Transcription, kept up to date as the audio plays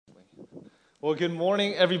Well, good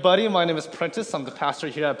morning, everybody. My name is Prentice. I'm the pastor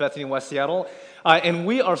here at Bethany, West Seattle. And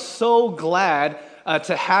we are so glad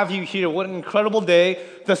to have you here. What an incredible day.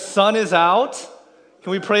 The sun is out.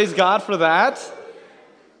 Can we praise God for that?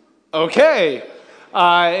 Okay.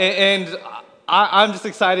 I'm just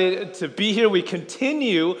excited to be here. We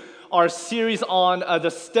continue our series on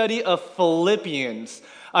the study of Philippians.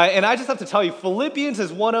 And I just have to tell you, Philippians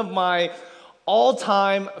is one of my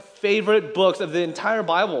all-time favorite books of the entire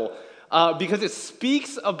Bible. Because it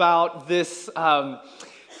speaks about this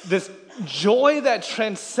joy that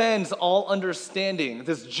transcends all understanding,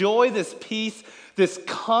 this joy, this peace, this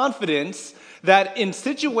confidence that in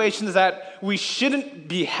situations that we shouldn't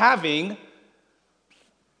be having,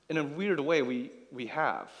 in a weird way, we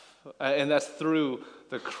have. And that's through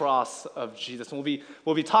the cross of Jesus. And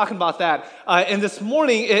we'll be talking about that. And this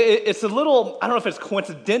morning, it's a little, I don't know if it's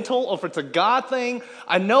coincidental or if it's a God thing.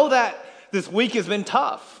 I know that this week has been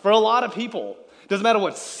tough for a lot of people. Doesn't matter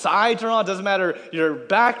what side you're on, doesn't matter your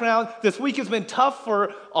background. This week has been tough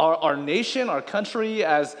for our nation, our country,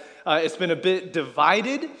 as it's been a bit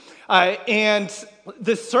divided. And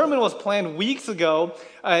this sermon was planned weeks ago,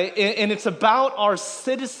 and it's about our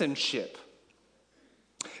citizenship.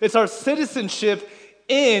 It's our citizenship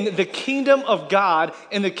in the kingdom of God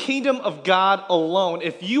and the kingdom of God alone.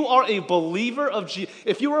 If you are a believer of Jesus,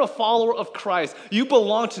 if you are a follower of Christ, you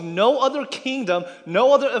belong to no other kingdom,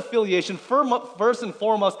 no other affiliation, first and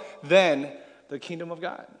foremost, than the kingdom of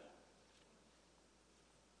God.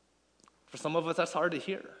 For some of us, that's hard to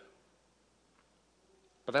hear.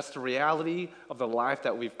 But that's the reality of the life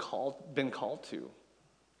that we've been called to.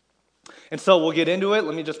 And so we'll get into it.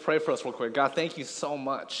 Let me just pray for us real quick. God, thank you so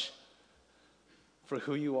much for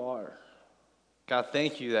who you are. God,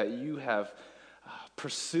 thank you that you have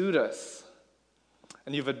pursued us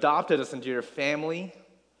and you've adopted us into your family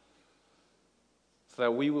so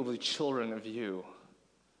that we will be children of you.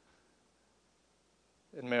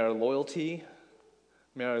 And may our loyalty,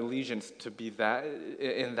 may our allegiance to be that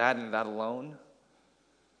and that alone.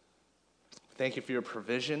 Thank you for your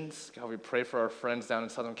provisions. God, we pray for our friends down in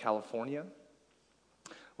Southern California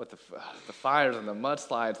with the fires and the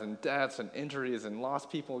mudslides and deaths and injuries and lost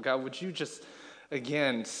people. God, would you just,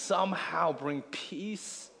 again, somehow bring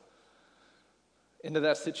peace into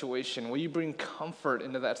that situation? Will you bring comfort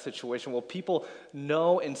into that situation? Will people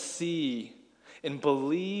know and see and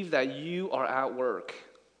believe that you are at work,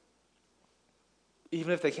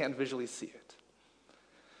 even if they can't visually see it?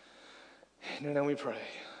 And then we pray.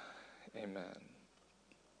 Amen.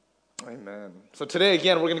 Amen. So today,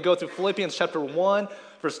 again, we're going to go through Philippians chapter 1,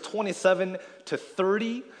 verse 27 to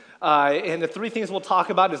 30. And the three things we'll talk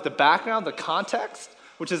about is the background, the context,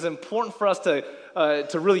 which is important for us to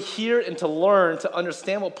really hear and to learn, to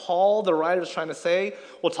understand what Paul, the writer, is trying to say.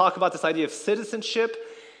 We'll talk about this idea of citizenship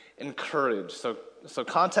and courage. So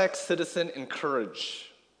context, citizen, and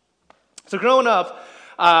courage. So growing up,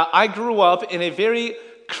 I grew up in a very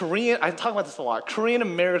Korean, I talk about this a lot,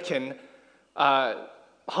 Korean-American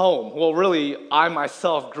home. Well, really, I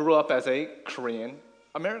myself grew up as a Korean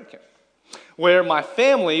American, where my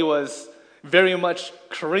family was very much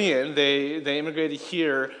Korean. They immigrated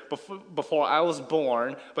here before I was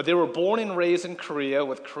born, but they were born and raised in Korea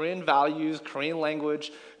with Korean values, Korean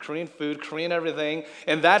language, Korean food, Korean everything,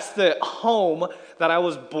 and that's the home that I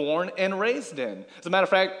was born and raised in. As a matter of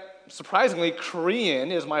fact, surprisingly,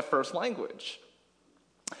 Korean is my first language.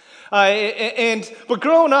 But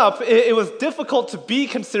growing up, it was difficult to be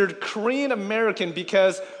considered Korean American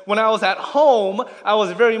because when I was at home, I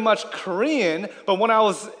was very much Korean. But when I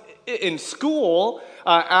was in school,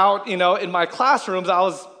 out in my classrooms, I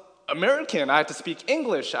was American. I had to speak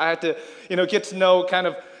English. I had to get to know kind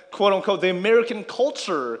of quote unquote the American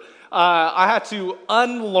culture. I had to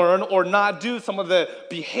unlearn or not do some of the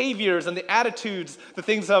behaviors and the attitudes, the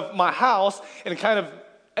things of my house, and kind of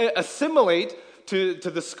assimilate to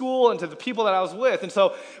the school and to the people that I was with. And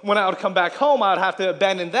so when I would come back home, I would have to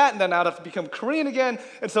abandon that, and then I would have to become Korean again.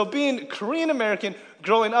 And so being Korean American,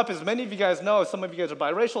 growing up, as many of you guys know, some of you guys are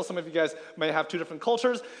biracial, some of you guys may have two different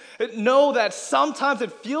cultures, know that sometimes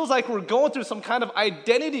it feels like we're going through some kind of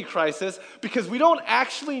identity crisis because we don't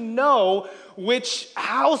actually know which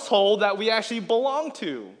household that we actually belong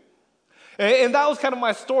to. And that was kind of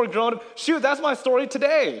my story growing up. Shoot, that's my story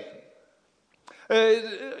today.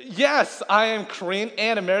 Yes, I am Korean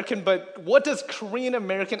and American, but what does Korean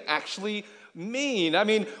American actually mean? I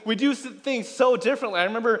mean, we do things so differently. I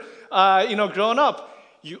remember, growing up,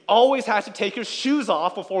 you always had to take your shoes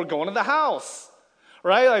off before going to the house,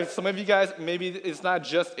 right? Like some of you guys, maybe it's not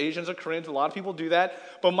just Asians or Koreans, a lot of people do that.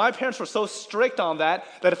 But my parents were so strict on that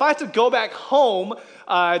if I had to go back home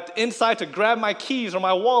inside to grab my keys or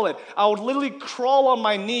my wallet, I would literally crawl on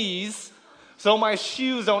my knees so my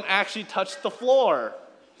shoes don't actually touch the floor.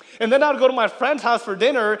 And then I would go to my friend's house for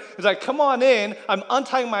dinner. It's like, come on in. I'm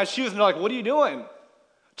untying my shoes. And they're like, what are you doing?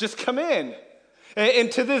 Just come in.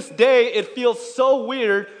 And to this day, it feels so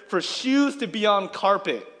weird for shoes to be on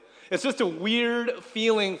carpet. It's just a weird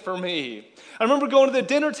feeling for me. I remember going to the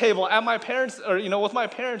dinner table at my parents, or with my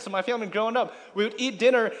parents and my family growing up. We would eat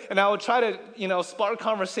dinner, and I would try to, spark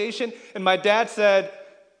conversation. And my dad said,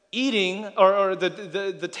 "Eating, or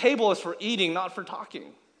the table is for eating, not for talking."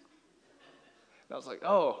 And I was like,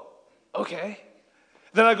 "Oh, okay."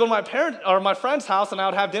 Then I'd go to my parent or my friend's house, and I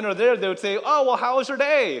would have dinner there. They would say, "Oh, well, how was your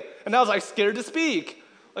day?" And I was like scared to speak.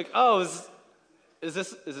 Like, "Oh, is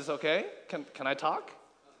this okay? Can I talk?"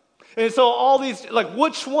 And so all these, like,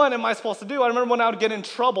 which one am I supposed to do? I remember when I would get in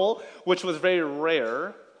trouble, which was very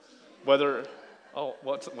rare,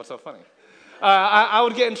 what's so funny? I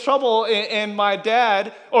would get in trouble, and my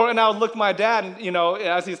dad, and I would look at my dad,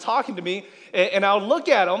 as he's talking to me, and I would look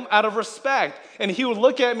at him out of respect, and he would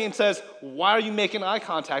look at me and says, "Why are you making eye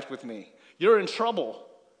contact with me? You're in trouble."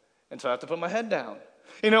 And so I have to put my head down.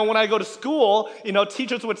 When I go to school,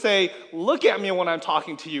 teachers would say, "Look at me when I'm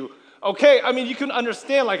talking to you." Okay, I mean, you can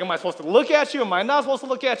understand, like, am I supposed to look at you? Am I not supposed to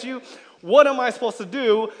look at you? What am I supposed to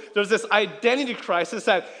do? There's this identity crisis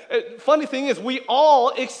that, funny thing is, we all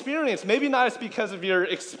experience. Maybe not it's because of your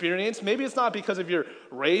experience. Maybe it's not because of your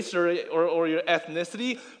race or your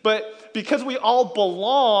ethnicity, but because we all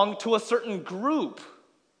belong to a certain group.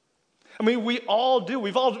 I mean, we all do.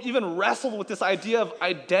 We've all even wrestled with this idea of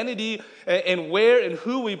identity and where and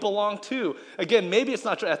who we belong to. Again, maybe it's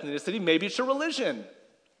not your ethnicity. Maybe it's your religion.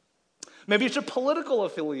 Maybe it's your political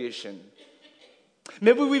affiliation.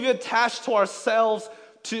 Maybe we've attached to ourselves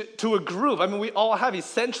to a group. I mean, we all have.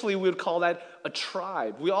 Essentially, we would call that a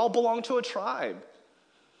tribe. We all belong to a tribe.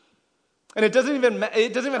 And it doesn't even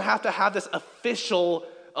have to have this official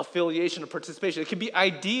affiliation or participation. It can be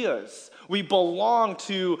ideas. We belong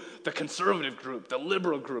to the conservative group, the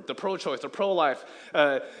liberal group, the pro-choice, the pro-life,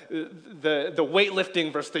 the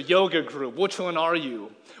weightlifting versus the yoga group. Which one are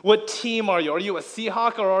you? What team are you? Are you a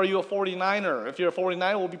Seahawk or are you a 49er? If you're a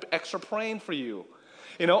 49er, we'll be extra praying for you.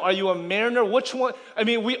 Are you a Mariner? Which one? I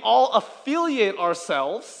mean, we all affiliate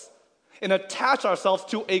ourselves and attach ourselves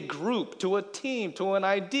to a group, to a team, to an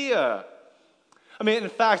idea. I mean, in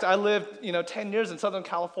fact, I lived, 10 years in Southern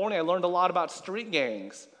California. I learned a lot about street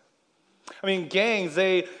gangs. I mean, gangs,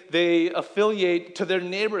 they affiliate to their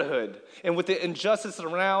neighborhood. And with the injustice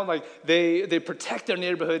around, like, they protect their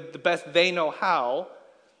neighborhood the best they know how.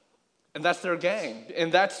 And that's their gang.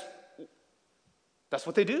 And that's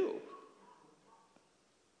what they do.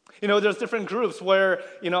 There's different groups where,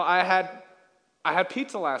 I had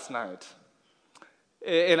pizza last night.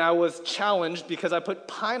 And I was challenged because I put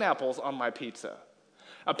pineapples on my pizza.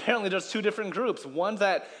 Apparently, there's two different groups. Ones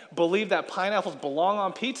that believe that pineapples belong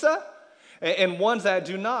on pizza, and ones that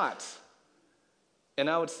do not. And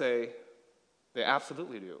I would say they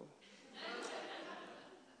absolutely do.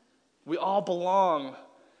 We all belong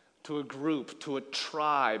to a group, to a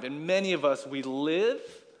tribe. And many of us, we live,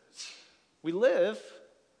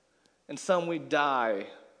 and some we die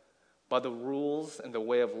by the rules and the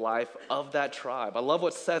way of life of that tribe. I love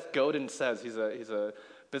what Seth Godin says. He's a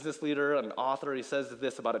business leader, an author. He says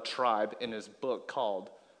this about a tribe in his book called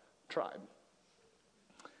Tribe.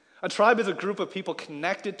 A tribe is a group of people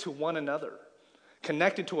connected to one another,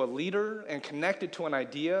 connected to a leader, and connected to an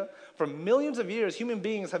idea. For millions of years, human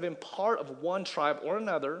beings have been part of one tribe or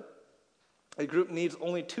another. A group needs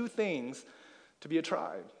only two things to be a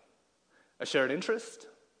tribe: a shared interest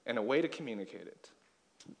and a way to communicate it.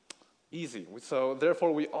 Easy. So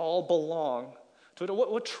therefore, we all belong to it.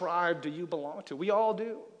 What tribe do you belong to? We all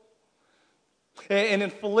do. And in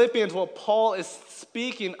Philippians, what Paul is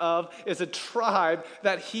speaking of is a tribe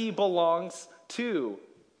that he belongs to.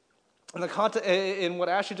 In what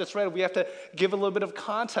Ashley just read, we have to give a little bit of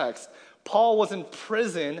context. Paul was in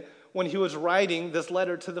prison when he was writing this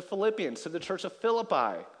letter to the Philippians, to the church of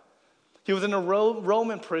Philippi. He was in a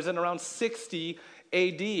Roman prison around 60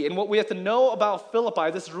 AD. And what we have to know about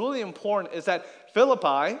Philippi, this is really important, is that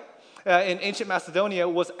Philippi in ancient Macedonia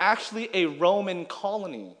was actually a Roman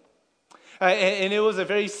colony. And it was a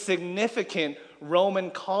very significant Roman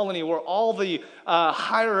colony where all the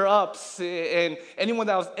higher-ups and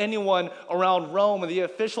anyone around Rome, and the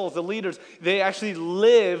officials, the leaders, they actually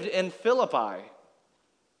lived in Philippi.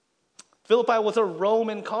 Philippi was a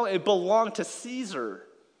Roman colony. It belonged to Caesar.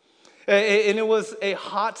 And it was a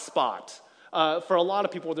hot spot For a lot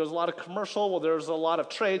of people, there's a lot of commercial, there's a lot of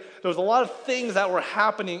trade, there's a lot of things that were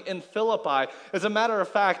happening in Philippi. As a matter of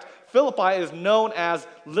fact, Philippi is known as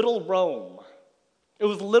Little Rome. It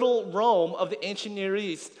was Little Rome of the ancient Near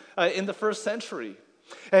East in the first century.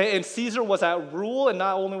 And Caesar was at rule, and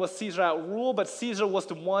not only was Caesar at rule, but Caesar was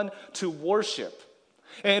the one to worship.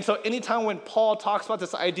 And so anytime when Paul talks about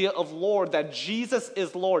this idea of Lord, that Jesus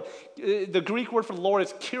is Lord, the Greek word for Lord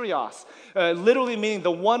is Kyrios, literally meaning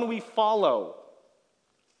the one we follow.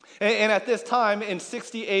 And at this time, in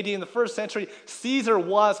 60 AD, in the first century, Caesar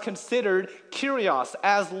was considered Kyrios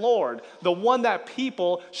as Lord, the one that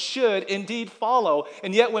people should indeed follow.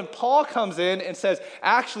 And yet when Paul comes in and says,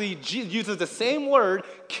 actually uses the same word,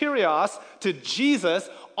 Kyrios, to Jesus,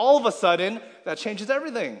 all of a sudden, that changes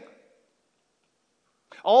everything.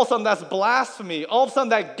 All of a sudden, that's blasphemy. All of a sudden,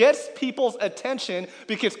 that gets people's attention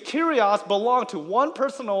because Kyrios belonged to one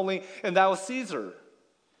person only, and that was Caesar.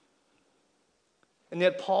 And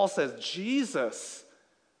yet Paul says Jesus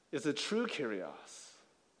is the true Kyrios,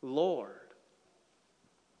 Lord.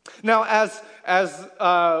 Now, as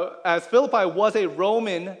Philippi was a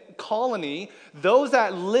Roman colony, those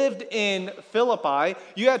that lived in Philippi,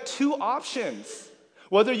 you had two options.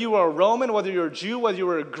 Whether you were a Roman, whether you were a Jew, whether you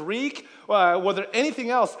were a Greek, whether anything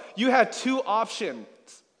else, you had two options.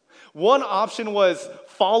 One option was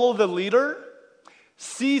follow the leader,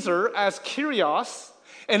 Caesar, as Kyrios,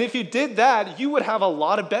 and if you did that, you would have a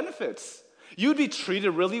lot of benefits. You'd be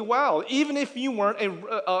treated really well, even if you weren't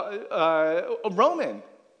a Roman.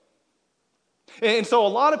 And so a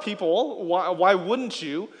lot of people, why wouldn't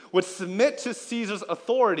you, would submit to Caesar's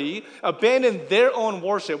authority, abandon their own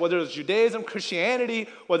worship, whether it was Judaism, Christianity,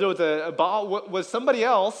 whether it was somebody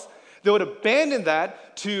else, they would abandon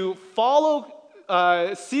that to follow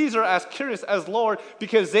Caesar as Kyrios, as Lord,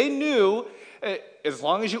 because they knew as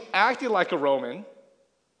long as you acted like a Roman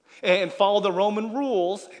and follow the Roman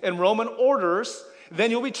rules and Roman orders,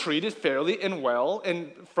 then you'll be treated fairly and well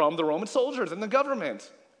and from the Roman soldiers and the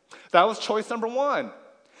government. That was choice number one.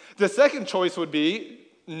 The second choice would be,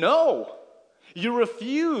 no. You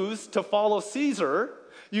refuse to follow Caesar.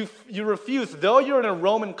 You refuse, though you're in a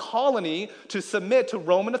Roman colony, to submit to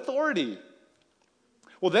Roman authority.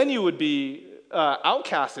 Well, then you would be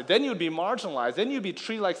outcasted. Then you would be marginalized. Then you'd be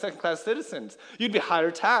treated like second-class citizens. You'd be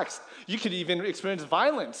higher taxed. You could even experience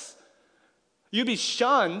violence. You'd be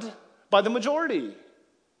shunned by the majority.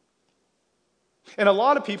 And a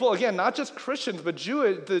lot of people, again, not just Christians, but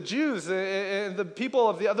the Jews and the people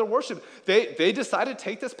of the other worship, they decided to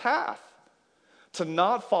take this path, to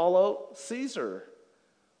not follow Caesar.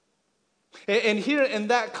 And here in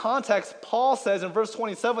that context, Paul says in verse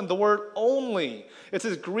 27, the word only. It's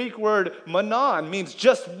this Greek word manon, means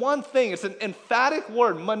just one thing. It's an emphatic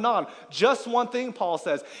word, manon, just one thing, Paul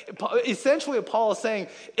says. Essentially, what Paul is saying,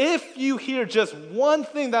 if you hear just one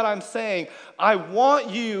thing that I'm saying, I want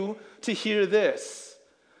you to hear this.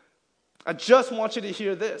 I just want you to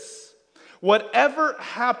hear this. Whatever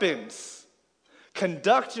happens,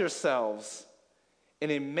 conduct yourselves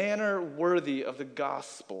in a manner worthy of the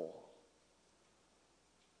gospel.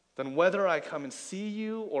 Then whether I come and see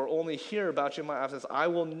you or only hear about you in my absence, I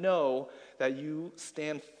will know that you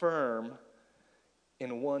stand firm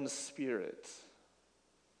in one spirit.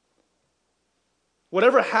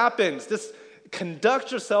 Whatever happens, this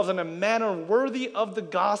conduct yourselves in a manner worthy of the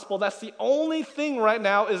gospel. That's the only thing right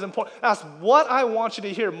now is important. That's what I want you to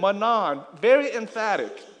hear. Manon, very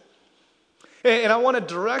emphatic. And I want to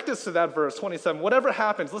direct us to that verse 27. Whatever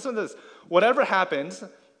happens, listen to this. Whatever happens,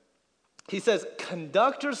 he says,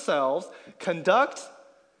 conduct yourselves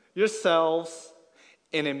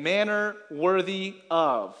in a manner worthy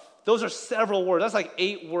of. Those are several words. That's like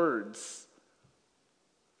 8 words.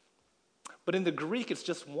 But in the Greek, it's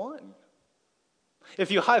just one.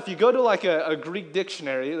 If you go to like a Greek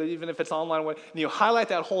dictionary, even if it's online, and you highlight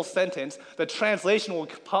that whole sentence, the translation will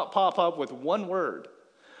pop up with one word.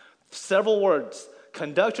 Several words.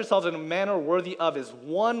 Conduct yourselves in a manner worthy of is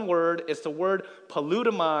one word. It's the word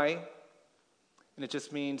pollutamai, and it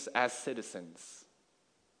just means as citizens.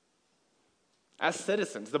 As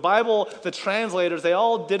citizens. The Bible, the translators, they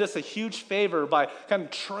all did us a huge favor by kind of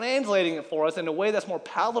translating it for us in a way that's more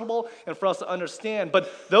palatable and for us to understand.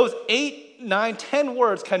 But those 8, 9, 10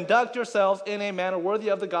 words, conduct yourselves in a manner worthy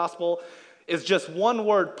of the gospel, is just one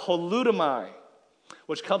word, pollutamai,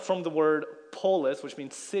 which comes from the word polis, which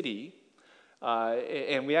means city.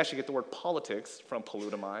 And we actually get the word politics from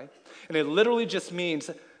pollutamai. And it literally just means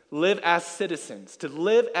live as citizens,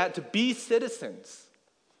 to be citizens.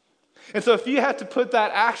 And so if you had to put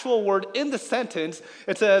that actual word in the sentence,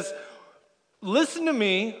 it says, listen to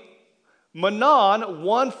me, manon,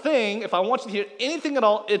 one thing, if I want you to hear anything at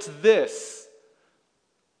all, it's this.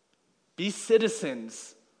 Be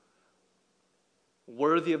citizens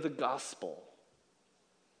worthy of the gospel.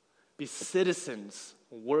 Be citizens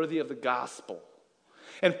worthy of the gospel.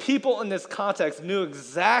 And people in this context knew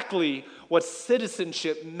exactly what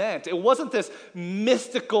citizenship meant. It wasn't this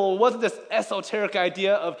mystical, it wasn't this esoteric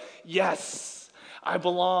idea of, yes, I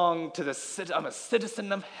belong to I'm a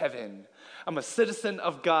citizen of heaven. I'm a citizen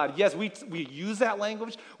of God. Yes, we use that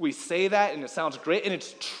language, we say that, and it sounds great, and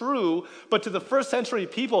it's true, but to the first century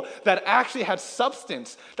people, that actually had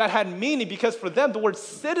substance, that had meaning, because for them, the word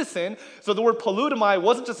citizen, so the word pollutamai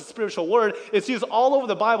wasn't just a spiritual word, it's used all over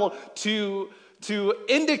the Bible to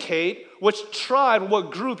indicate which tribe, what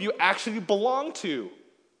group you actually belong to.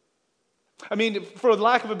 I mean, for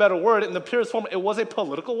lack of a better word, in the purest form, it was a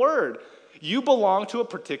political word. You belong to a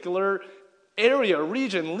particular area,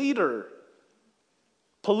 region, leader.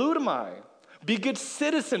 Pollutamai. Be good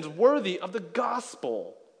citizens worthy of the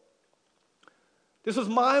gospel. This was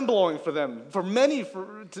mind-blowing for them, for many,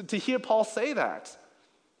 to hear Paul say that.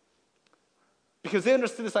 Because they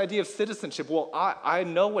understood this idea of citizenship. Well, I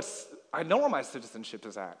know where my citizenship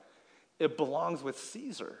is at. It belongs with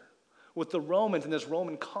Caesar, with the Romans in this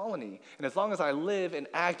Roman colony. And as long as I live and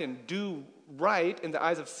act and do right in the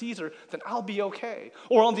eyes of Caesar, then I'll be okay.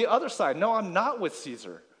 Or on the other side, no, I'm not with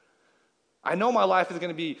Caesar. I know my life is going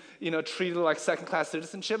to be, treated like second-class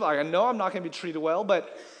citizenship. Like, I know I'm not going to be treated well,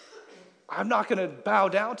 but I'm not going to bow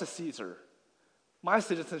down to Caesar. My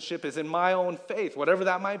citizenship is in my own faith, whatever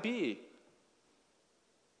that might be.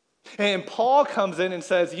 And Paul comes in and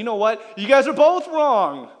says, you know what? You guys are both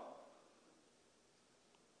wrong.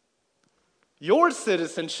 Your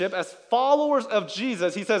citizenship as followers of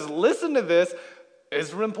Jesus, he says, listen to this,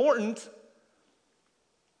 is important.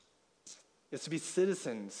 It's to be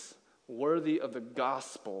citizens worthy of the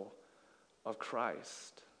gospel of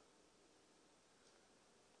Christ.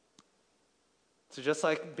 So just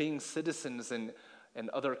like being citizens in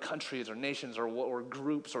other countries or nations or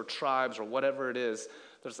groups or tribes or whatever it is,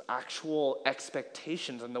 there's actual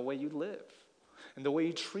expectations in the way you live, in the way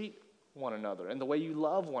you treat one another, in the way you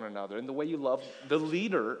love one another, in the way you love the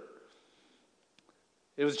leader.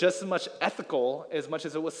 It was just as much ethical as much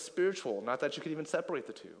as it was spiritual, not that you could even separate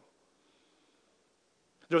the two.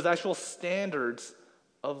 There was actual standards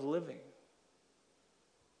of living.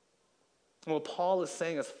 And what Paul is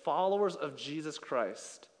saying is, followers of Jesus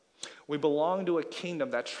Christ, we belong to a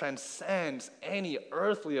kingdom that transcends any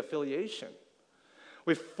earthly affiliation.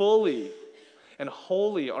 We fully and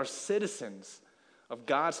wholly are citizens of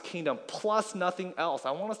God's kingdom plus nothing else.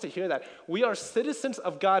 I want us to hear that. We are citizens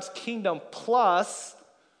of God's kingdom plus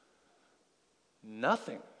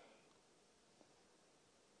nothing.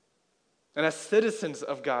 And as citizens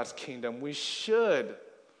of God's kingdom, we should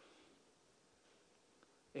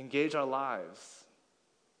engage our lives.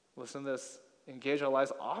 Listen to this. Engage our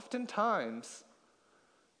lives oftentimes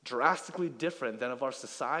drastically different than of our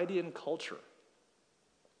society and culture.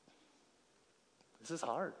 This is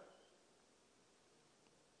hard.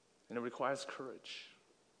 And it requires courage.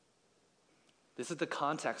 This is the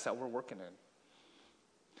context that we're working in.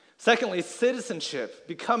 Secondly, citizenship.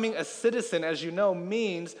 Becoming a citizen, as you know,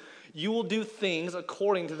 means you will do things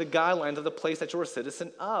according to the guidelines of the place that you're a citizen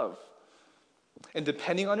of. And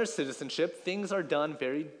depending on your citizenship, things are done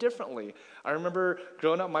very differently. I remember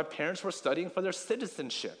growing up, my parents were studying for their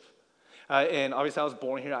citizenship. And obviously I was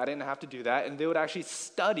born here, I didn't have to do that. And they would actually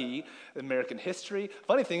study American history.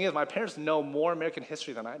 Funny thing is, my parents know more American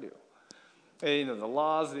history than I do. And, the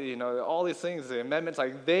laws, all these things, the amendments,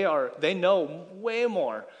 they know way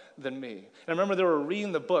more than me. And I remember they were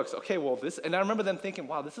reading the books. Okay, well, and I remember them thinking,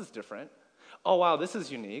 wow, this is different. Oh, wow, this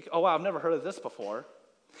is unique. Oh, wow, I've never heard of this before.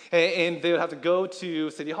 And they would have to go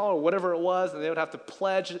to City Hall or whatever it was, and they would have to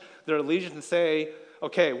pledge their allegiance and say,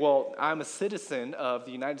 okay, well, I'm a citizen of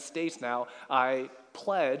the United States now. I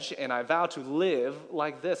pledge and I vow to live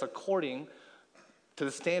like this according to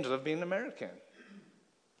the standards of being an American.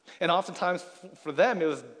 And oftentimes for them, it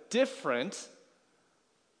was different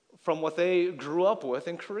from what they grew up with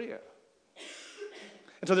in Korea.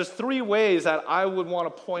 And so there's three ways that I would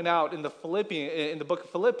want to point out in the book of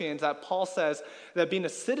Philippians that Paul says that being a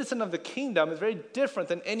citizen of the kingdom is very different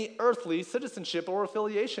than any earthly citizenship or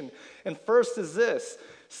affiliation. And first is this: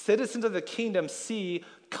 citizens of the kingdom see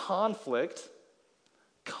conflict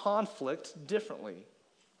differently.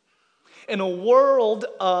 In a world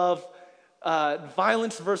of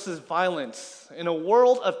violence versus violence, in a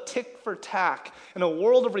world of tick for tack, in a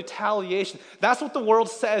world of retaliation, that's what the world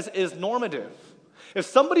says is normative. If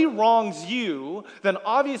somebody wrongs you, then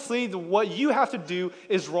obviously what you have to do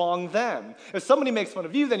is wrong them. If somebody makes fun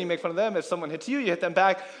of you, then you make fun of them. If someone hits you, you hit them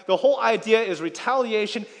back. The whole idea is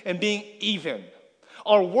retaliation and being even.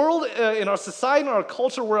 Our world, in our society, in our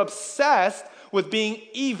culture, we're obsessed with being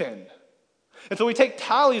even. And so we take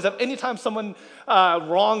tallies of any time someone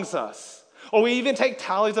wrongs us. Or we even take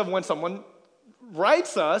tallies of when someone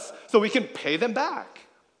rights us so we can pay them back.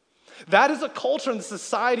 That is a culture and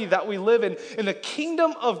society that we live in. And the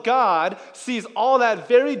kingdom of God sees all that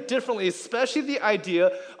very differently, especially the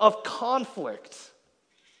idea of conflict.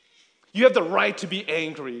 You have the right to be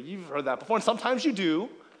angry. You've heard that before, and sometimes you do.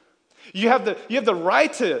 You have the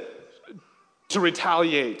right to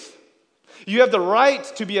retaliate. You have the right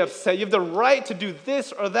to be upset. You have the right to do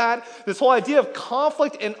this or that. This whole idea of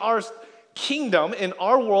conflict in our kingdom, in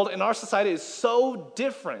our world, in our society is so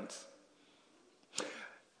different.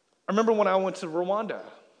 I remember when I went to Rwanda,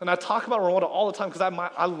 and I talk about Rwanda all the time because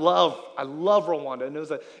I love Rwanda, and it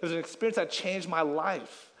was an experience that changed my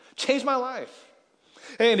life.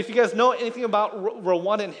 And if you guys know anything about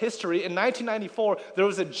Rwandan history, in 1994, there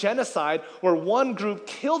was a genocide where one group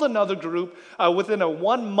killed another group within a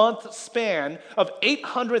 1-month span of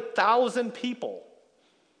 800,000 people.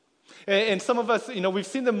 And some of us, we've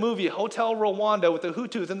seen the movie Hotel Rwanda with the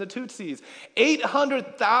Hutus and the Tutsis.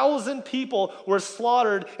 800,000 people were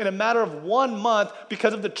slaughtered in a matter of 1 month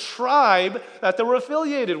because of the tribe that they were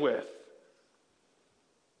affiliated with.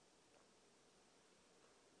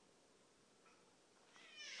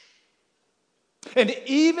 And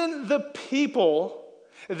even the people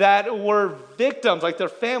that were victims, like their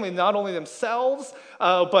family, not only themselves,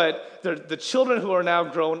 but the children who are now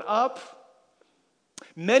grown up,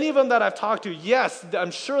 many of them that I've talked to, yes,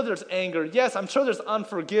 I'm sure there's anger. Yes, I'm sure there's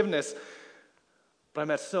unforgiveness. But I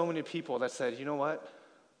met so many people that said, you know what?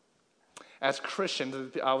 As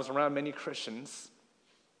Christians, I was around many Christians.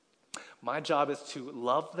 My job is to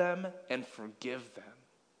love them and forgive them.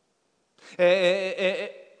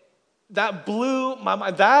 That blew my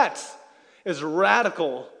mind. That is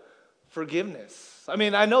radical forgiveness. I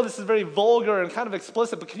mean, I know this is very vulgar and kind of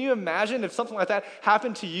explicit, but can you imagine if something like that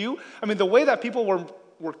happened to you? I mean, the way that people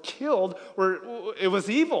were killed, it was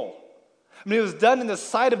evil. I mean, it was done in the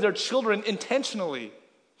sight of their children intentionally.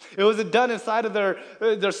 It was done inside of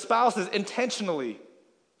their spouses intentionally.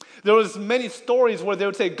 There was many stories where they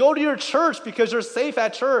would say, go to your church because you're safe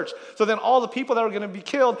at church. So then all the people that were going to be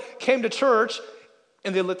killed came to church,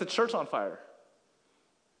 and they lit the church on fire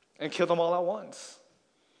and killed them all at once.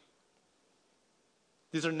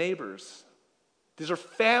 These are neighbors. These are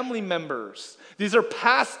family members. These are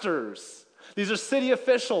pastors. These are city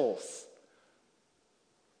officials.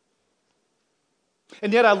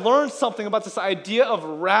 And yet I learned something about this idea of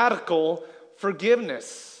radical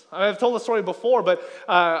forgiveness. I've told the story before, but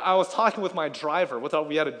I was talking with my driver.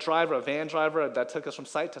 We had a van driver that took us from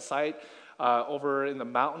site to site over in the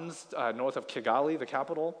mountains north of Kigali, the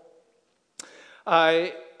capital.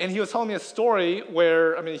 And he was telling me a story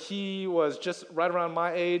where, he was just right around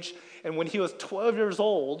my age, and when he was 12 years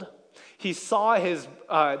old, he saw his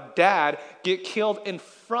dad get killed in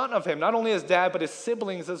front of him. Not only his dad, but his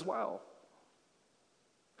siblings as well.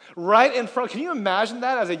 Right in front. Can you imagine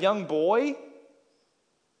that as a young boy?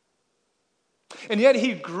 And yet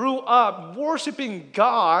he grew up worshiping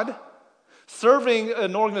God, serving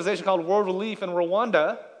an organization called World Relief in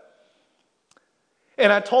Rwanda.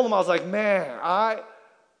 And I told him, I was like, man, I'll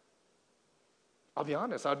be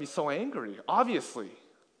honest, I'd be so angry, obviously.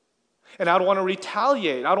 And I'd want to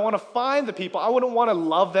retaliate. I'd want to find the people. I wouldn't want to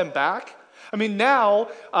love them back. Now,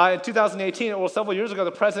 in 2018, or several years ago,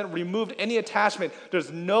 the president removed any attachment.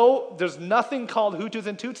 There's nothing called Hutus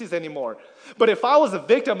and Tutsis anymore. But if I was a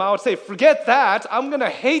victim, I would say, forget that. I'm going to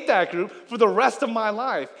hate that group for the rest of my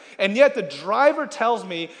life. And yet the driver tells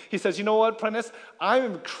me, he says, you know what, Prentice?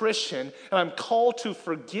 I'm a Christian, and I'm called to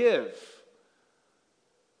forgive.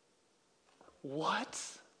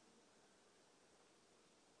 What?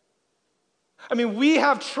 We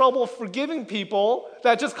have trouble forgiving people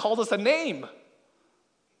that just called us a name.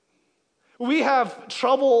 We have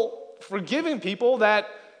trouble forgiving people that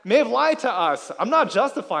may have lied to us. I'm not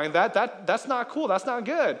justifying that. That's not cool. That's not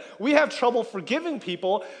good. We have trouble forgiving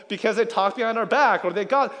people because they talk behind our back or they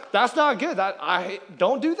got. That's not good.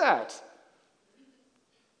 Don't do that.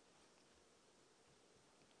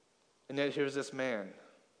 And yet here's this man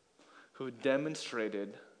who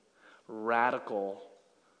demonstrated radical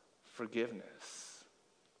forgiveness.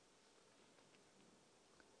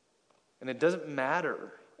 And it doesn't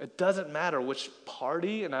matter. It doesn't matter which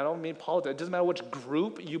party, and I don't mean politics, it doesn't matter which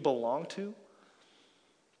group you belong to.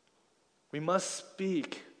 We must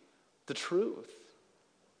speak the truth.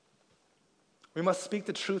 We must speak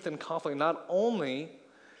the truth in conflict. Not only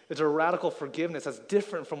is there radical forgiveness that's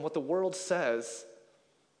different from what the world says,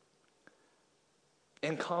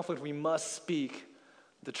 in conflict we must speak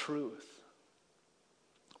the truth.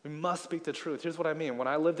 We must speak the truth. Here's what I mean. When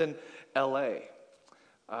I lived in LA,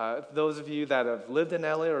 those of you that have lived in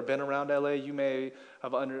LA or been around LA, you may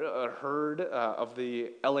have heard of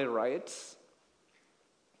the LA riots.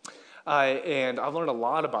 And I've learned a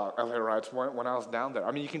lot about LA riots when I was down there.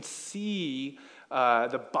 I mean, you can see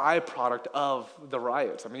the byproduct of the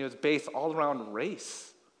riots. I mean, it was based all around race.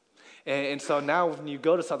 And so now when you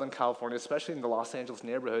go to Southern California, especially in the Los Angeles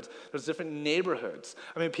neighborhoods, there's different neighborhoods.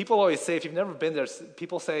 I mean, people always say, if you've never been there,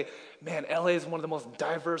 people say, man, LA is one of the most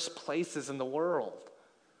diverse places in the world.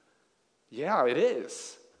 Yeah, it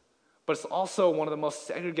is. But it's also one of the most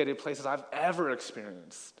segregated places I've ever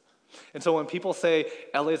experienced. And so when people say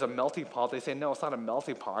LA is a melting pot, they say, no, it's not a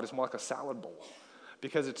melting pot. It's more like a salad bowl.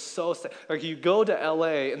 Because it's so, like you go to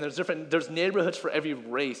LA and there's neighborhoods for every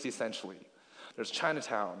race, essentially. There's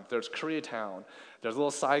Chinatown, there's Koreatown, there's little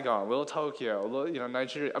Saigon, little Tokyo, little,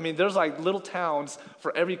 Nigeria. I mean, there's like little towns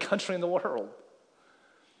for every country in the world.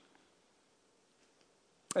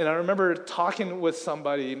 And I remember talking with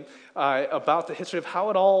somebody about the history of how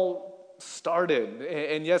it all started.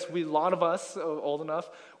 And yes, a lot of us, old enough,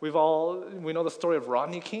 we know the story of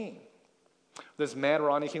Rodney King. This man,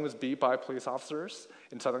 Rodney King, was beat by police officers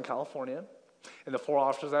in Southern California. And the 4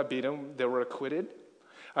 officers that beat him, they were acquitted.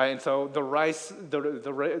 And so the race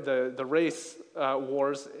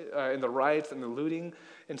wars and the riots and the looting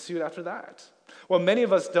ensued after that. What many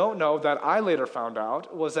of us don't know that I later found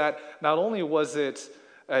out was that not only was it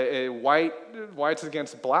a whites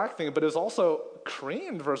against black thing, but it was also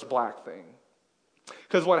Korean versus black thing.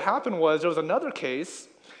 Because what happened was there was another case,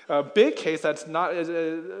 a big case that's not as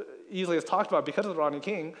easily as talked about because of Rodney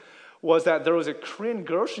King, was that there was a Korean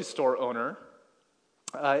grocery store owner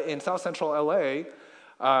in South Central LA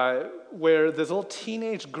where this little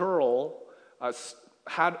teenage girl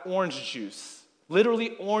had orange juice,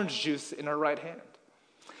 literally orange juice in her right hand.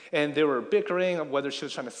 And they were bickering on whether she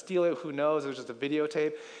was trying to steal it, who knows, it was just a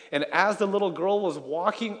videotape. And as the little girl was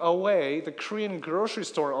walking away, the Korean grocery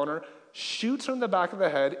store owner shoots her in the back of the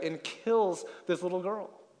head and kills this little girl.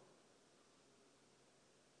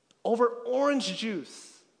 Over orange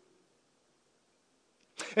juice.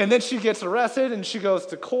 And then she gets arrested and she goes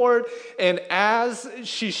to court, and as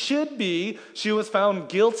she should be, she was found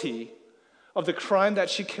guilty of the crime that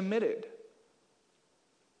she committed.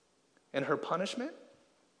 And her punishment?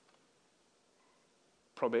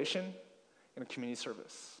 Probation and community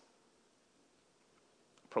service.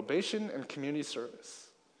 Probation and community service.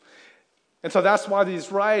 And so that's why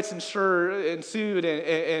these riots ensued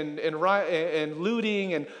and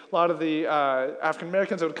looting, and a lot of the African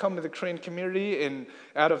Americans that would come to the Korean community and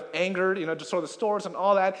out of anger, destroy the stores and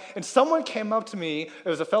all that. And someone came up to me, it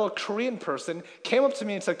was a fellow Korean person, came up to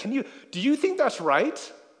me and said, do you think that's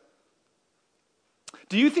right?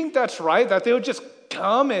 Do you think that's right, that they would just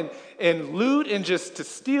come and loot and just to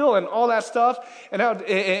steal and all that stuff? And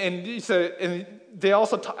they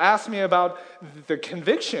also asked me about the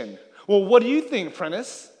conviction. Well, what do you think,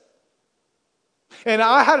 Prentice? And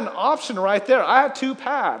I had an option right there. I had two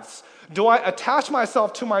paths. Do I attach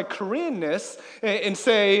myself to my Koreanness and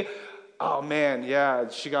say, oh man, yeah,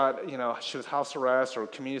 she was house arrest or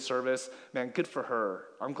community service. Man, good for her.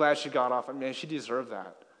 I'm glad she got off. Man, she deserved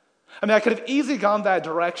that. I mean, I could have easily gone that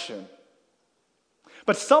direction.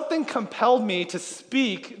 But something compelled me to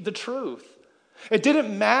speak the truth. It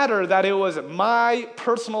didn't matter that it was my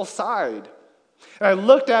personal side. And I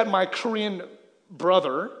looked at my Korean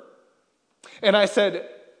brother, and I said,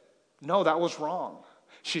 no, that was wrong.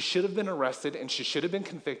 She should have been arrested, and she should have been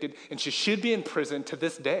convicted, and she should be in prison to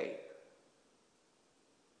this day.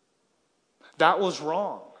 That was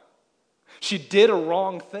wrong. She did a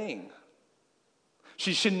wrong thing.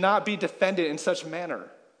 She should not be defended in such manner.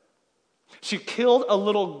 She killed a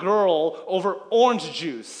little girl over orange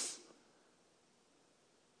juice.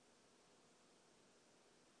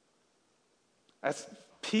 As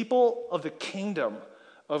people of the kingdom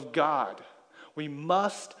of God, we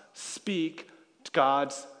must speak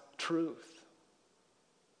God's truth.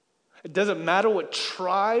 It doesn't matter what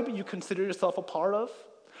tribe you consider yourself a part of,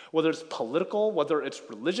 whether it's political, whether it's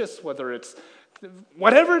religious, whether it's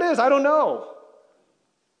whatever it is, I don't know.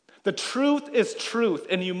 The truth is truth,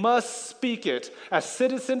 and you must speak it as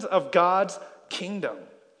citizens of God's kingdom.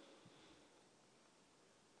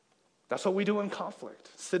 That's what we do in conflict.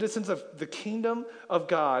 Citizens of the kingdom of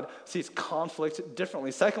God sees conflict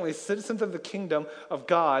differently. Secondly, citizens of the kingdom of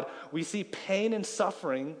God, we see pain and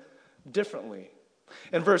suffering differently.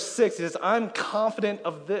 In verse 6, it says, I'm confident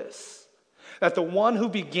of this, that the one who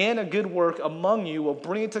began a good work among you will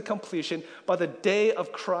bring it to completion by the day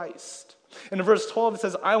of Christ. And in verse 12, it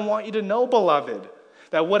says, I want you to know, beloved,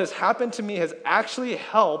 that what has happened to me has actually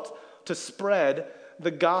helped to spread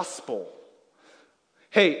the gospel.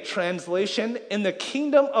 Hey, translation, in the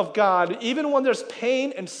kingdom of God, even when there's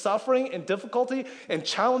pain and suffering and difficulty and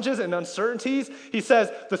challenges and uncertainties, he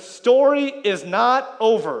says, the story is not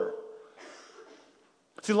over.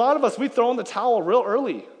 See, a lot of us, we throw in the towel real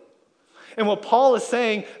early. And what Paul is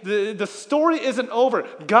saying, the story isn't over.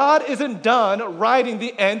 God isn't done writing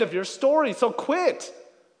the end of your story. So quit.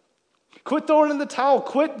 Quit throwing in the towel.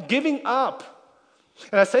 Quit giving up.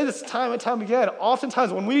 And I say this time and time again.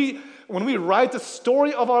 Oftentimes when we write the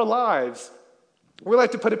story of our lives, we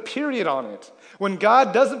like to put a period on it. When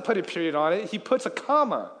God doesn't put a period on it, he puts a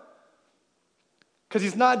comma. Because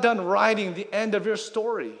he's not done writing the end of your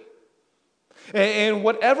story. And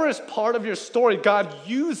whatever is part of your story, God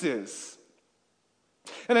uses.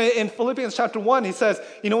 And in Philippians chapter 1, he says,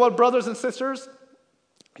 you know what, brothers and sisters?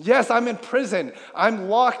 Yes, I'm in prison. I'm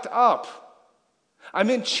locked up. I'm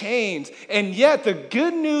in chains. And yet the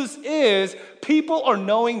good news is people are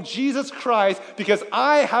knowing Jesus Christ because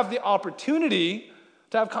I have the opportunity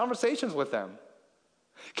to have conversations with them.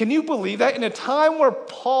 Can you believe that? In a time where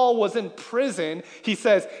Paul was in prison, he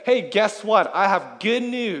says, hey, guess what? I have good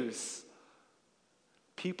news.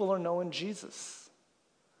 People are knowing Jesus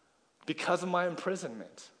because of my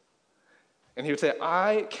imprisonment. And he would say,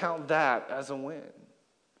 I count that as a win.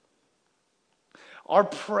 Our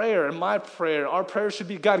prayer and my prayer, our prayer should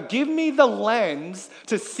be, God, give me the lens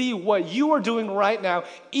to see what you are doing right now,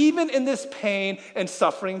 even in this pain and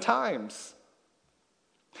suffering times.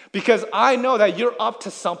 Because I know that you're up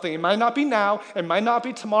to something. It might not be now, it might not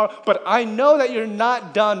be tomorrow, but I know that you're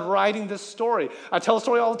not done writing this story. I tell a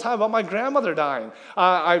story all the time about my grandmother dying.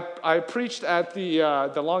 I preached at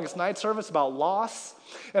the longest night service about loss.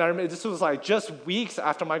 And I remember this was like just weeks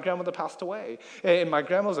after my grandmother passed away. And my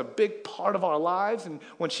grandma was a big part of our lives. And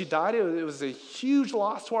when she died, it was a huge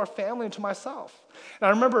loss to our family and to myself. And I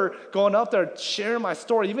remember going up there, sharing my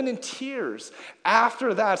story, even in tears.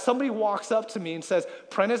 After that, somebody walks up to me and says,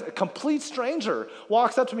 Prentice, a complete stranger,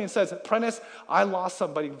 walks up to me and says, Prentice, I lost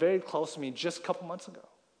somebody very close to me just a couple months ago.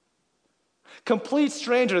 Complete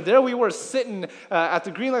stranger. There we were sitting at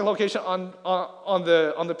the Green Lake location on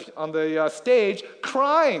the stage,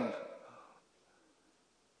 crying.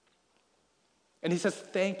 And he says,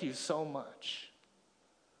 "Thank you so much.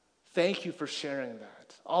 Thank you for sharing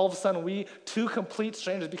that." All of a sudden, we two complete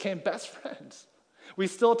strangers became best friends. We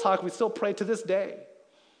still talk. We still pray to this day.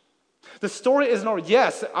 The story isn't over.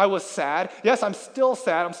 Yes, I was sad. Yes, I'm still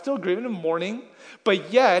sad. I'm still grieving and mourning.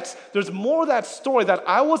 But yet, there's more of that story that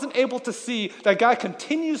I wasn't able to see that God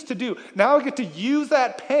continues to do. Now I get to use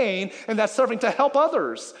that pain and that suffering to help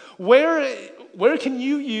others. Where can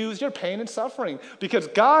you use your pain and suffering? Because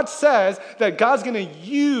God says that God's going to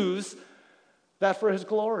use that for his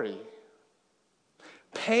glory.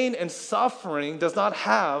 Pain and suffering does not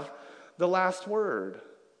have the last word.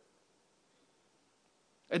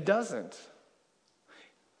 It doesn't.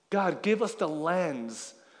 God, give us the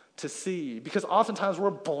lens to see. Because oftentimes we're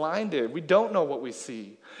blinded. We don't know what we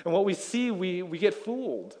see. And what we see, we get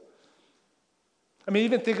fooled. I mean,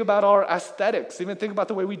 even think about our aesthetics. Even think about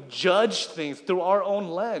the way we judge things through our own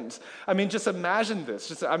lens. I mean, just imagine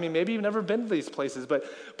this. Maybe you've never been to these places, but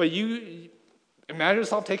you imagine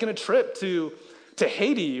yourself taking a trip to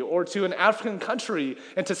Haiti or to an African country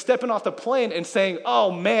and to stepping off the plane and saying,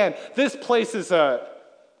 oh man, this place is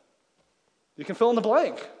you can fill in the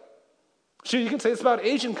blank. Sure, you can say it's about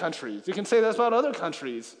Asian countries. You can say that's about other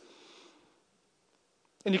countries.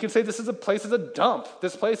 And you can say this place is a dump.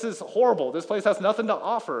 This place is horrible. This place has nothing to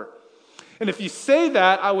offer. And if you say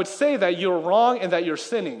that, I would say that you're wrong and that you're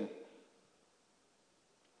sinning.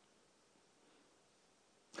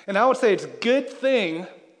 And I would say it's a good thing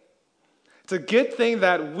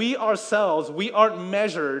that we ourselves, we aren't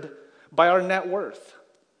measured by our net worth.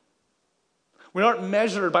 We aren't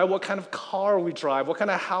measured by what kind of car we drive, what kind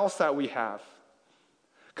of house that we have.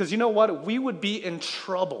 Because you know what? We would be in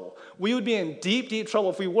trouble. We would be in deep, deep trouble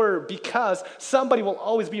if we were, because somebody will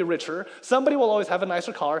always be richer, somebody will always have a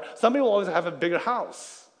nicer car, somebody will always have a bigger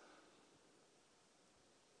house.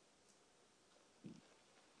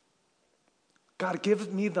 God,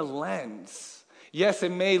 give me the lens. Yes,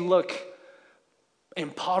 it may look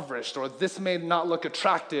impoverished, or this may not look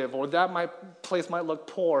attractive, or place might look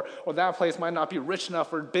poor, or that place might not be rich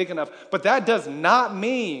enough or big enough, but that does not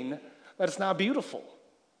mean that it's not beautiful.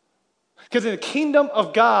 Because in the kingdom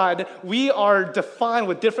of God, we are defined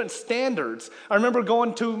with different standards. I remember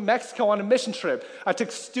going to Mexico on a mission trip. I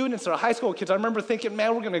took students or high school kids. I remember thinking,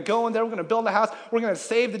 man, we're going to go in there, we're going to build a house, we're going to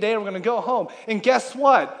save the day, we're going to go home. And guess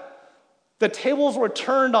what? The tables were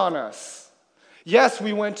turned on us. Yes,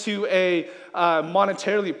 we went to a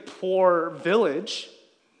monetarily poor village,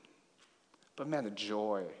 But man, the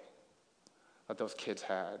joy that those kids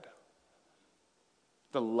had,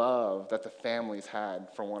 the love that the families had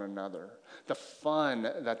for one another, the fun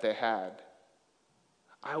that they had,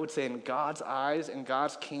 I would say in God's eyes, in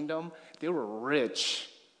God's kingdom, they were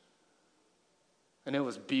rich. And it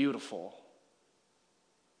was beautiful.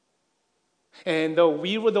 And though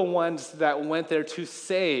we were the ones that went there to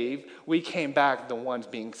save, we came back the ones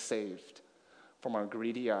being saved from our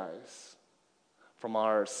greedy eyes, from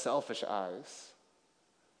our selfish eyes,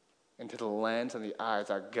 into the lens and the eyes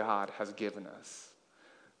that God has given us.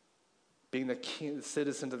 Being the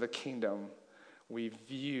citizens of the kingdom, we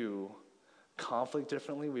view conflict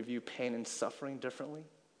differently. We view pain and suffering differently.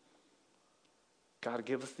 God,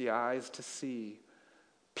 give us the eyes to see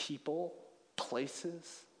people,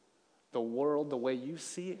 places, the world the way you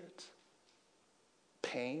see it.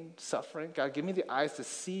 Pain, suffering. God, give me the eyes to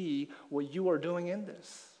see what you are doing in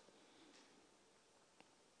this.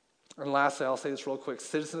 And lastly, I'll say this real quick.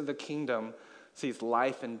 Citizen of the kingdom sees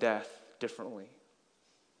life and death differently.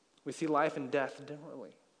 We see life and death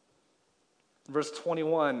differently. Verse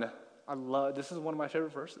 21, this is one of my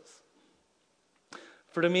favorite verses.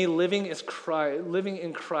 For to me, living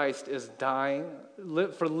in Christ is dying.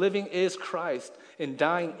 For living is Christ, and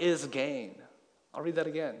dying is gain. I'll read that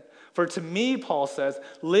again. For to me, Paul says,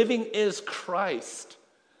 living is Christ,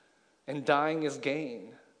 and dying is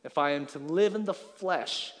gain. If I am to live in the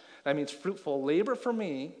flesh, that means fruitful labor for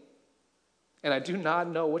me, and I do not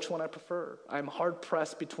know which one I prefer. I am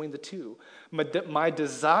hard-pressed between the two. My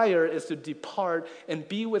desire is to depart and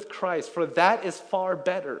be with Christ, for that is far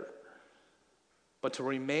better. But to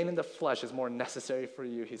remain in the flesh is more necessary for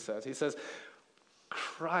you, he says. He says,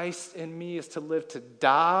 Christ in me is to live, to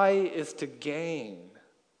die is to gain.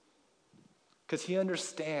 Because he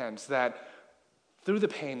understands that through the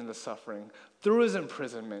pain and the suffering, through his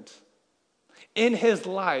imprisonment, in his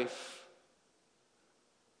life,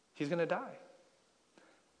 he's going to die.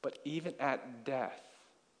 But even at death,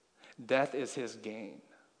 death is his gain.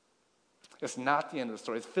 It's not the end of the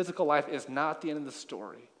story. His physical life is not the end of the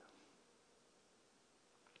story.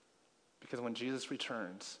 Because when Jesus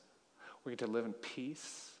returns, we get to live in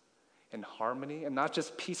peace and harmony, and not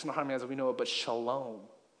just peace and harmony as we know it, but shalom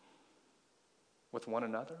with one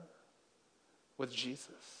another, with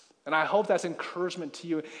Jesus. And I hope that's encouragement to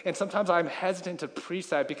you. And sometimes I'm hesitant to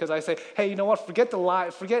preach that because I say, hey, you know what? Forget the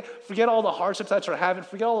life. Forget all the hardships that you're having.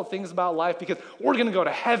 Forget all the things about life because we're going to go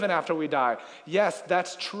to heaven after we die. Yes,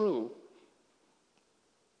 that's true.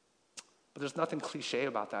 But there's nothing cliche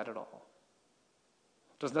about that at all.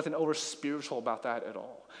 There's nothing over spiritual about that at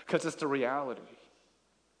all because it's the reality.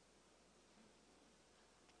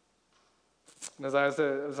 And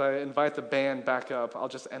as I invite the band back up, I'll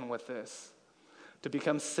just end with this. To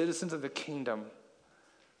become citizens of the kingdom,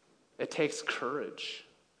 it takes courage.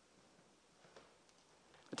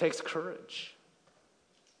 It takes courage.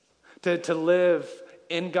 To live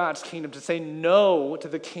in God's kingdom, to say no to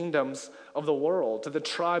the kingdoms of the world, to the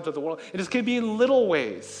tribes of the world. It just can be in little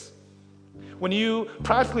ways. When you,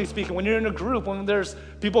 practically speaking, when you're in a group, when there's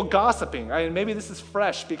people gossiping, maybe this is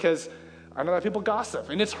fresh because I know that people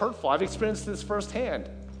gossip, and it's hurtful. I've experienced this firsthand.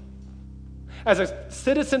 As a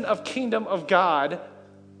citizen of kingdom of God,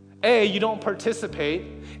 A, you don't participate,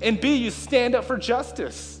 and B, you stand up for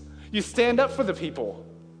justice. You stand up for the people.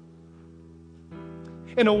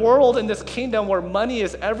 In a world in this kingdom where money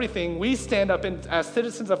is everything, we stand up as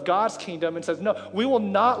citizens of God's kingdom and says, no, we will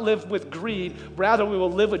not live with greed, rather we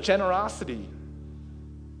will live with generosity.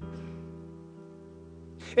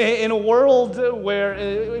 In a world where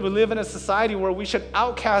we live in a society where we should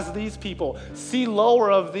outcast these people, see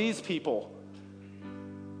lower of these people,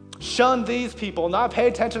 shun these people, not pay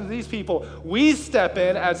attention to these people, we step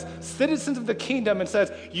in as citizens of the kingdom and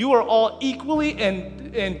says, you are all equally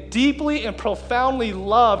and deeply and profoundly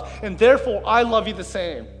loved, and therefore I love you the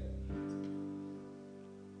same.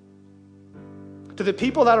 To the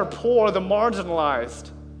people that are poor, the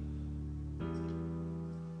marginalized,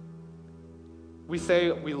 we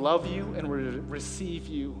say we love you and we receive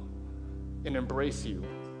you and embrace you.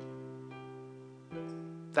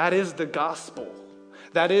 That is the gospel.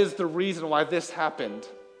 That is the reason why this happened.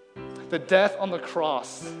 The death on the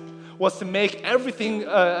cross was to make everything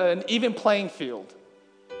an even playing field.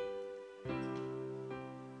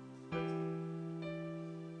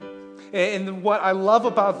 And what I love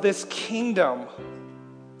about this kingdom,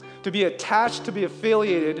 to be attached, to be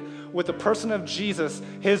affiliated with the person of Jesus,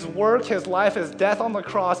 his work, his life, his death on the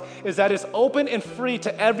cross, is that it's open and free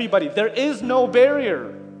to everybody. There is no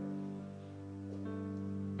barrier.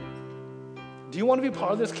 Do you want to be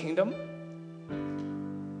part of this kingdom?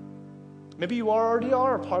 Maybe you already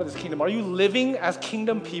are a part of this kingdom. Are you living as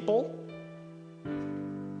kingdom people?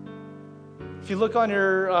 If you look on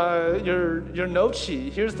your note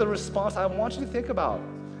sheet, here's the response I want you to think about.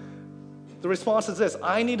 The response is this: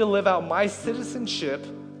 I need to live out my citizenship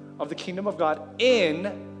of the kingdom of God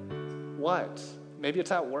in what? Maybe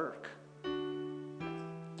it's at work.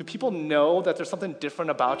 Do people know that there's something different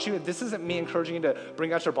about you? This isn't me encouraging you to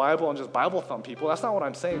bring out your Bible and just Bible thump people. That's not what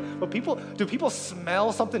I'm saying. But do people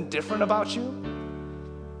smell something different about you?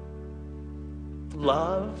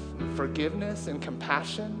 Love, and forgiveness, and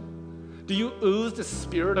compassion? Do you ooze the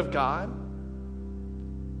Spirit of God?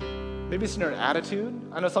 Maybe it's in your attitude.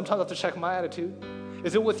 I know sometimes I have to check my attitude.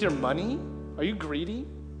 Is it with your money? Are you greedy?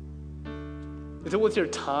 Is it with your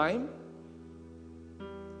time?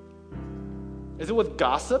 Is it with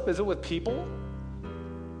gossip? Is it with people?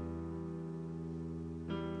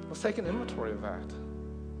 Let's take an inventory of that.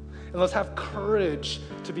 And let's have courage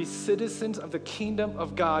to be citizens of the kingdom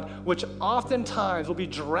of God, which oftentimes will be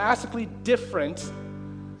drastically different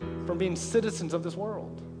from being citizens of this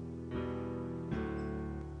world.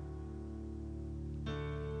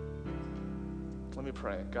 Let me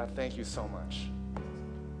pray. God, thank you so much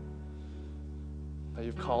that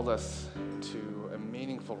you've called us to a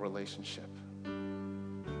meaningful relationship,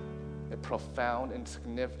 a profound and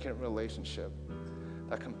significant relationship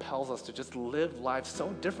that compels us to just live life so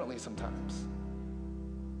differently sometimes.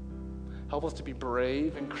 Help us to be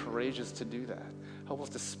brave and courageous to do that. Help us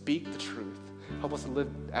to speak the truth. Help us to live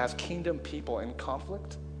as kingdom people in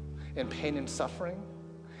conflict, in pain and suffering,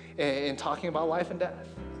 in talking about life and death.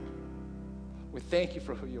 We thank you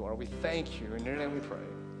for who you are. We thank you. In your name we pray.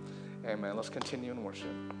 Amen. Let's continue in worship.